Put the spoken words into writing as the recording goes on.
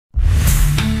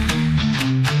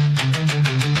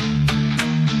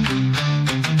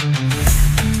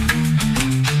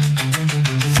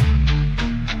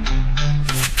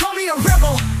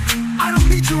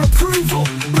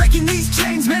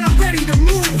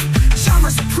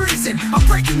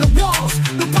breaking the walls,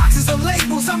 the boxes or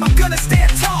labels. I'm gonna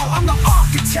stand tall. I'm the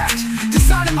architect,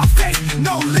 designing my fate.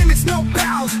 No limits, no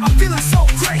bounds. I'm feeling so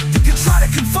great. You can try to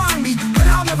confine me, but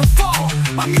I'll never fall.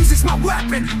 My music's my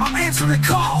weapon, I'm answering the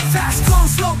call. Fast flow,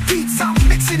 slow beats, I'm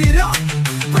mixing it up.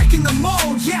 Breaking the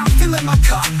mold, yeah, I'm filling my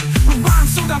cup. With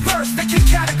rhymes so diverse, they can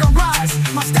categorize.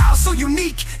 My style's so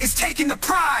unique, it's taking the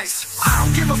prize. I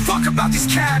don't give a fuck about these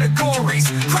categories.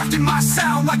 Crafting my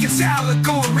sound like it's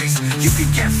allegories. You can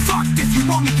get fucked if you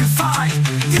want me confined.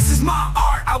 This is my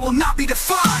art, I will not be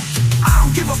defined. I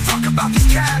don't give a fuck about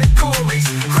these categories.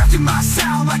 Crafting my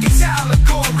sound like it's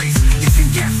allegories. You can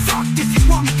get fucked if you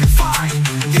want me confined.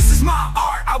 This is my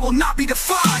art, I will not be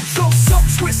defined. So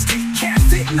twisted, can't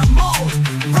fit in a mold.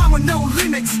 Rhyme with no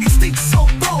limits, instinct so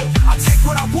bold. I'll take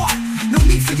what I want, no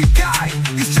need for your guide.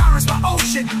 This genre's my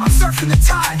ocean, I'm surfing the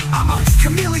tide. I'm a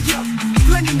chameleon,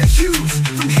 blending the hues.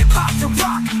 From hip-hop to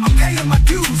rock, I'm paying my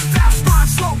dues. Fast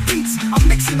rhymes, slow beats, I'm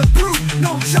mixing the brew.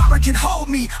 No genre can hold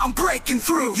me, I'm breaking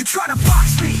through. You try to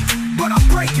box me, but I'm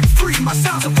breaking free. My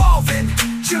sound's evolving,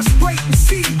 just wait and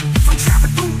see. From traffic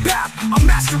boom bap, I'm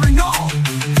mastering all.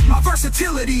 My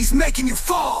versatility's making you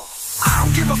fall. I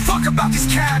don't give a fuck about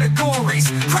these categories.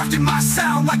 Crafting my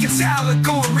sound like it's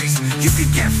allegories. You can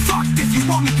get fucked if you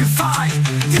want me confined.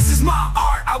 This is my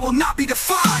art, I will not be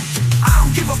defined. I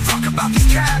don't give a fuck about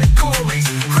these categories.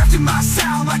 Crafting my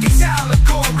sound like it's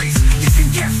allegories. You can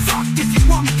get fucked if you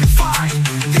want me confined.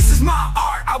 This is my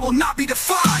art, I will not be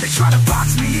defined. They try to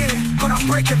box me in, but I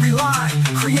break every line.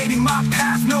 Creating my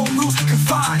path, no rules to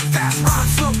confine. Fast rhymes,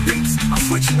 slow beats, I'm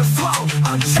switching the flow.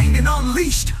 Unchained and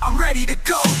unleashed, I'm ready to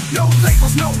go. No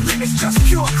labels, no limits, just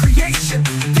pure creation.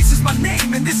 This is my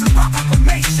name and this is my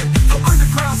proclamation. From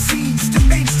underground scenes to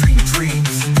mainstream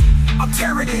dreams, I'm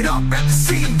tearing it up at the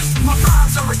seams. My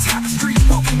rhymes are a tapestry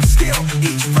woven with skill.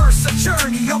 Each verse a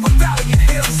journey over valley and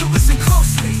hill. So listen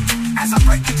closely as I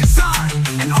break the design.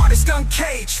 An artist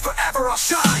uncaged, forever I'll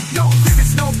shine. No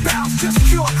limits, no bounds, just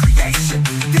pure creation.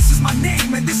 This is my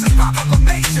name and this is my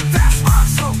proclamation. Fast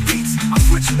rhymes, slow beats, I'm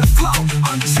switching the flow.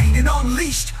 Unchained and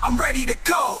unleashed, I'm ready to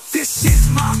go. This is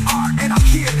my art and I'm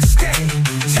here to stay.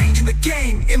 Changing the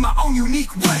game in my own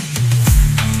unique way.